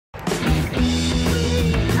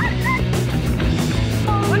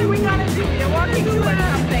movie too or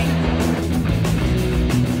something.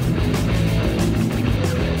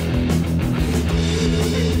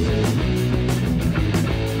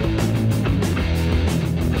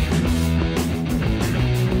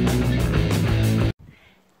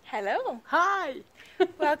 Hello! Hi!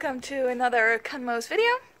 Welcome to another Conmose video.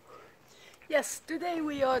 Yes, today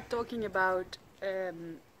we are talking about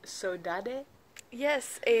Saudade.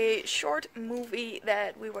 Yes, a short movie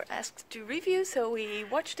that we were asked to review, so we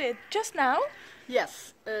watched it just now.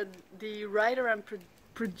 Yes, the writer and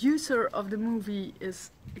producer of the movie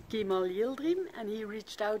is Kemal Yildirim, and he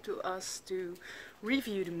reached out to us to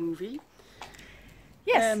review the movie.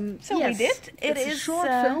 Yes, so yes, we did. It's a short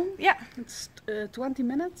film. Yeah. It's 20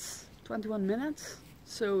 minutes, 21 minutes.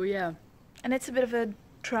 So yeah. And it's a bit of a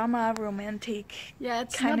drama, romantic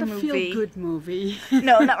It's kind not of a movie. feel-good movie.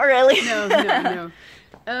 No, not really. No.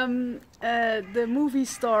 The movie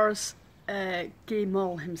stars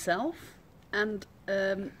Kemal himself and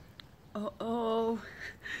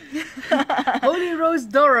Holy Rose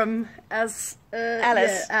Durham as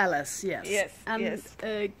Alice. Alice, yes. Yes, And yes.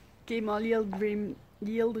 Kemal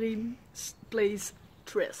Yildirim plays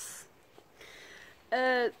Tris.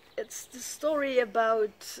 It's the story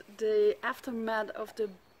about the aftermath of the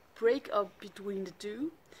breakup between the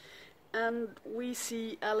two, and we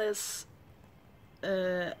see Alice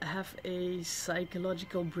have a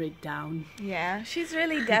psychological breakdown. Yeah, she's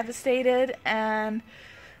really devastated, and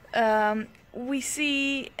we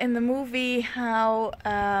see in the movie how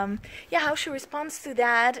she responds to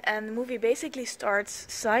that, and the movie basically starts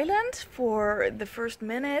silent for the first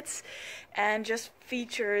minutes and just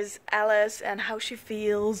features Alice and how she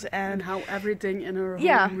feels and how everything in her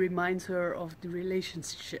home reminds her of the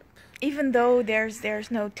relationship. Even though there's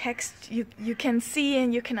no text, you can see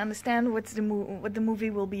and you can understand what the movie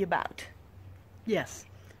will be about. Yes,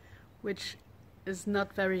 which is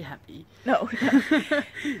not very happy. No.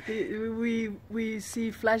 we see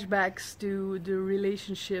flashbacks to the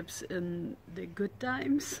relationships in the good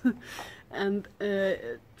times, and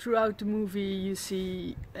throughout the movie you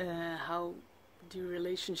see how the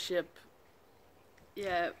relationship,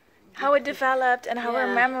 how it developed and how her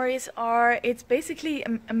memories are. It's basically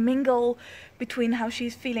a mingle between how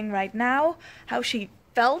she's feeling right now, how she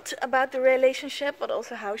felt about the relationship, but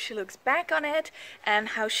also how she looks back on it and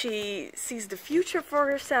how she sees the future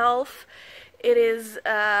for herself. It is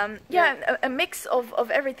a mix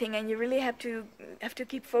of everything, and you really have to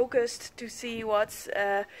keep focused to see what's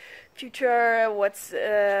future, what's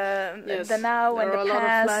the now and the past. There are a lot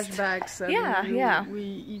of flashbacks, and we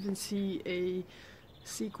even see a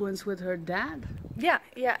sequence with her dad. Yeah,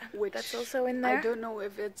 which that's also in there. I don't know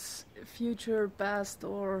if it's future, past,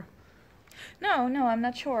 or... No, I'm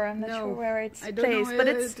not sure. I'm not sure where it's I don't placed, know, but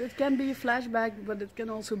it can be a flashback, but it can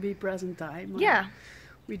also be present time. Yeah.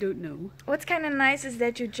 We don't know. What's kind of nice is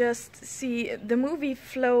that you just see the movie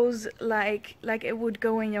flows like it would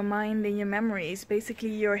go in your mind, in your memories. Basically,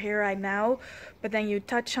 you're here right now, but then you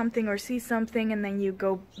touch something or see something, and then you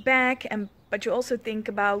go back, but you also think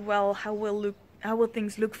about, well, how will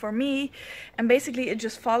things look for me? And basically it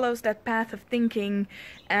just follows that path of thinking,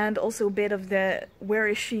 and also a bit of the where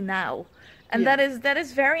is she now? And that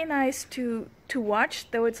is very nice to watch,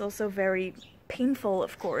 though it's also very painful,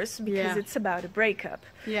 of course, because it's about a breakup.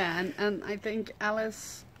 Yeah, and I think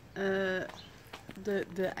Alice, the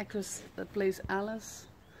actress that plays Alice,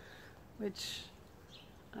 which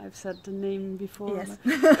I've said the name before.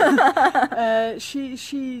 Yes.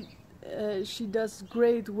 She does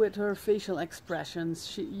great with her facial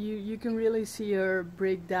expressions. You can really see her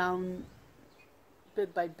break down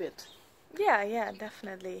bit by bit. Yeah,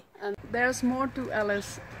 definitely. And there's more to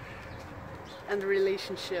Alice and the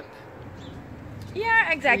relationship.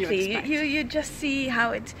 Yeah, exactly. You just see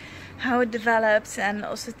how it develops, and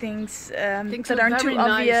also things that aren't too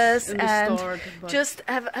obvious, and just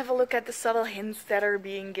have a look at the subtle hints that are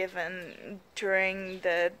being given during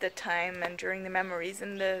the time and during the memories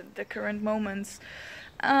and the current moments.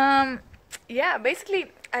 Yeah, basically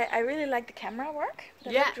I really like the camera work.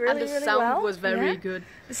 That looked really, and the really sound well. was very good.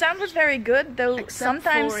 The sound was very good, though. Except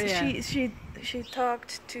sometimes for, she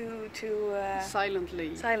talked to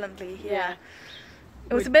silently. Yeah.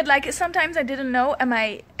 It was a bit like, sometimes I didn't know, am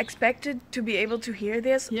I expected to be able to hear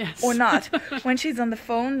this or not? When she's on the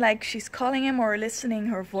phone, like she's calling him or listening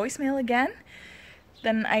her voicemail again,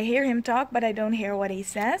 then I hear him talk, but I don't hear what he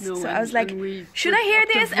says. No, so I was like, should I hear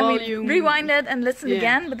this? And we rewind it and listen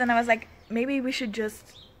again. But then I was like, maybe we should just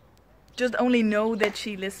only know that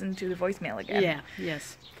she listened to the voicemail again. Yeah,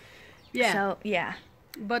 yes. Yeah. So, yeah.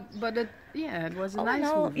 But it, yeah, it was a All nice in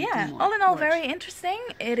all, movie. yeah, to all in all, watch. very interesting.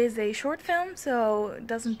 It is a short film, so it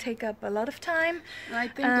doesn't take up a lot of time. And I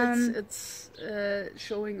think it's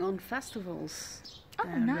showing on festivals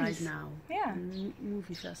right nice. now. Yeah.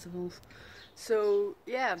 Movie festivals. So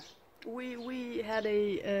yeah, we had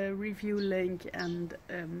a review link, and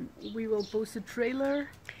we will post a trailer.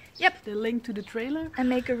 Yep. The link to the trailer. And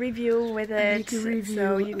make a review with it, make a review,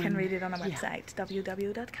 so you can read it on our website,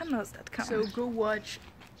 www.conmose.com. So go watch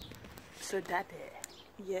Saudade.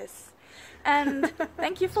 Yes. And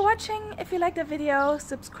thank you for watching. If you liked the video,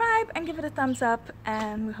 subscribe and give it a thumbs up.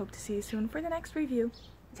 And we hope to see you soon for the next review.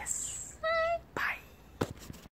 Yes.